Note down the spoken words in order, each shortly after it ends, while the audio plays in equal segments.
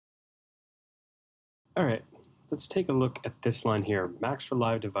All right, let's take a look at this line here. Max for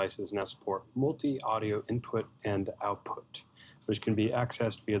live devices now support multi-audio input and output, which can be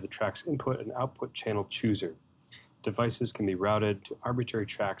accessed via the track's input and output channel chooser. Devices can be routed to arbitrary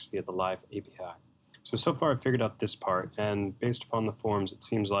tracks via the live API. So far I've figured out this part, and based upon the forums, it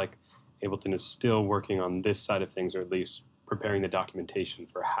seems like Ableton is still working on this side of things, or at least preparing the documentation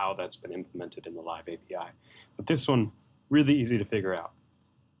for how that's been implemented in the live API. But this one, really easy to figure out.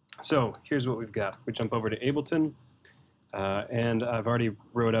 So here's what we've got. We jump over to Ableton, and I've already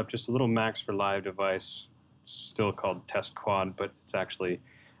wrote up just a little Max for live device. It's still called Test Quad, but it's actually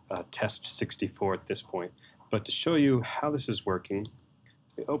Test 64 at this point. But to show you how this is working,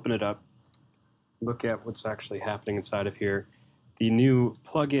 we open it up, look at what's actually happening inside of here. The new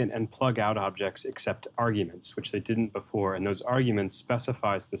plug-in and plug-out objects accept arguments, which they didn't before, and those arguments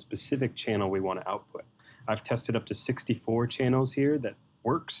specifies the specific channel we want to output. I've tested up to 64 channels here that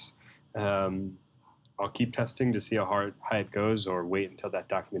works. I'll keep testing to see how high it goes, or wait until that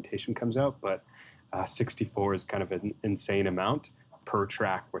documentation comes out, but 64 is kind of an insane amount per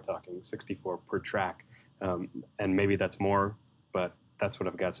track. We're talking 64 per track, and maybe that's more, but that's what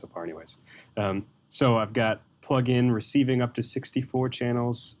I've got so far anyways. So I've got plug-in receiving up to 64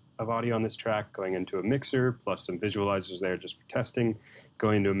 channels of audio on this track, going into a mixer, plus some visualizers there just for testing,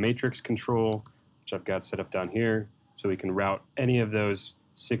 going into a matrix control, which I've got set up down here, so we can route any of those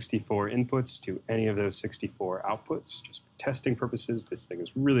 64 inputs to any of those 64 outputs, just for testing purposes. This thing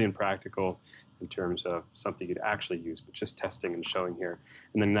is really impractical in terms of something you'd actually use, but just testing and showing here.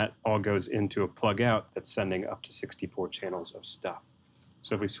 And then that all goes into a plug out that's sending up to 64 channels of stuff.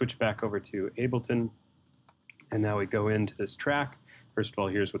 So if we switch back over to Ableton, and now we go into this track. First of all,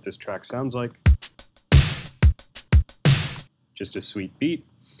 here's what this track sounds like. Just a sweet beat.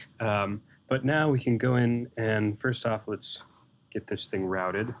 But now we can go in and first off, let's get this thing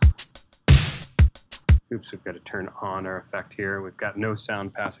routed. Oops, we've got to turn on our effect here. We've got no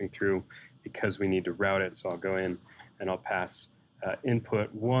sound passing through because we need to route it. So I'll go in and I'll pass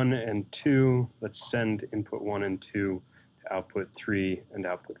input 1 and 2. Let's send input 1 and 2 to output 3 and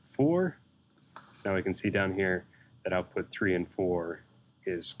output 4. So now we can see down here that output 3 and 4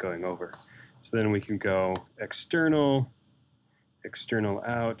 is going over. So then we can go external, external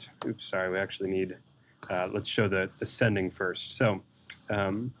out. Oops, sorry, we actually need, let's show the sending first. So,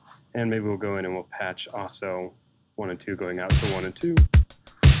 and maybe we'll go in and we'll patch also 1 and 2 going out to 1 and 2.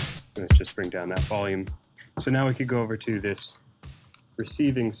 Let's just bring down that volume. So now we could go over to this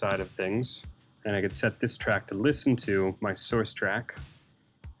receiving side of things, and I could set this track to listen to my source track,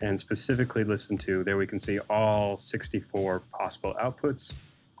 and specifically listen to, there we can see all 64 possible outputs.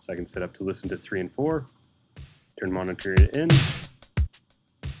 So I can set up to listen to 3 and 4, turn monitor in.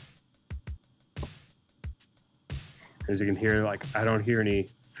 As you can hear, like, I don't hear any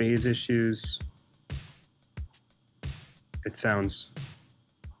phase issues. It sounds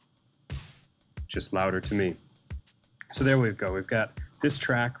just louder to me. So there we go. We've got this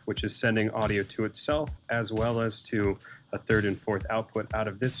track, which is sending audio to itself, as well as to a 3rd and 4th output out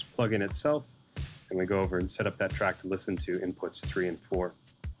of this plugin itself. And we go over and set up that track to listen to inputs 3 and 4.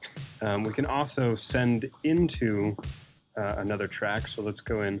 We can also send into another track. So let's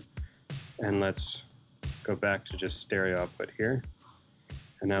go in and let's go back to just stereo output here.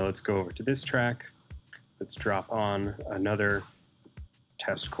 And now let's go over to this track. Let's drop on another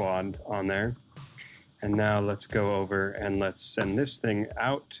test quad on there. And now let's go over and let's send this thing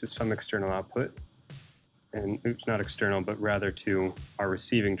out to some external output. And oops, not external, but rather to our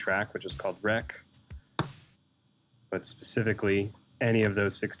receiving track, which is called rec. But specifically, any of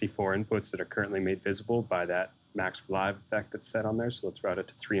those 64 inputs that are currently made visible by that Max for Live effect that's set on there. So let's route it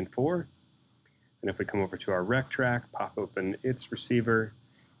to 3 and 4. And if we come over to our rec track, pop open its receiver,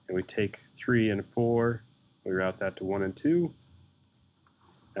 and we take 3 and 4, we route that to 1 and 2.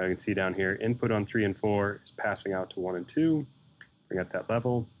 Now you can see down here, input on 3 and 4 is passing out to 1 and 2. Bring up that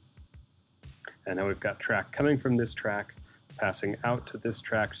level. And now we've got track coming from this track, passing out to this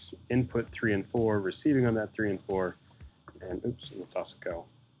track's input 3 and 4, receiving on that 3 and 4. And oops, let's also go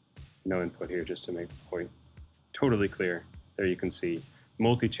no input here just to make the point totally clear. There you can see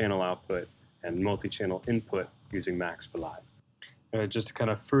multi-channel output and multi-channel input using Max for Live. Just to kind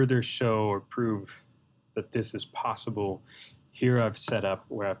of further show or prove that this is possible, here I've set up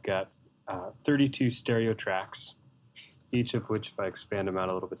where I've got 32 stereo tracks, each of which, if I expand them out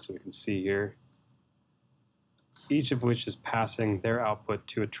a little bit so we can see here, each of which is passing their output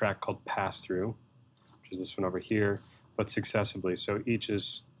to a track called pass-through, which is this one over here, but successively. So each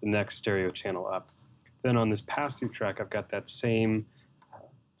is the next stereo channel up. Then on this pass-through track, I've got that same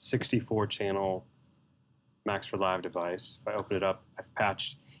 64 channel Max for Live device. If I open it up, I've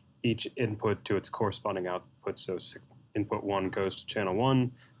patched each input to its corresponding output. So input 1 goes to channel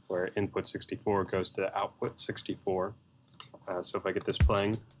 1, where input 64 goes to output 64. So if I get this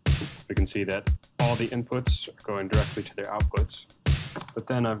playing, we can see that all the inputs are going directly to their outputs. But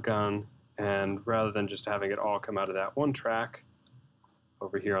then I've gone, and rather than just having it all come out of that one track,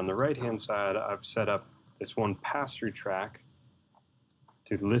 over here on the right-hand side, I've set up this one pass-through track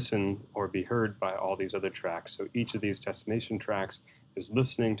to listen or be heard by all these other tracks. So each of these destination tracks is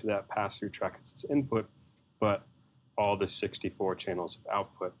listening to that pass-through track as its input, but all the 64 channels of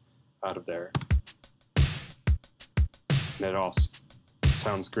output out of there. And it all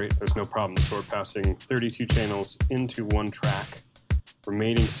sounds great. There's no problem. So we're passing 32 channels into one track,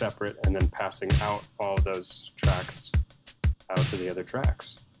 remaining separate, and then passing out all of those tracks out to the other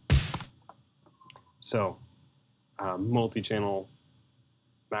tracks. So multi-channel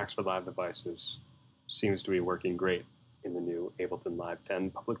Max for Live devices seems to be working great in the new Ableton Live 10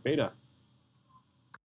 public beta.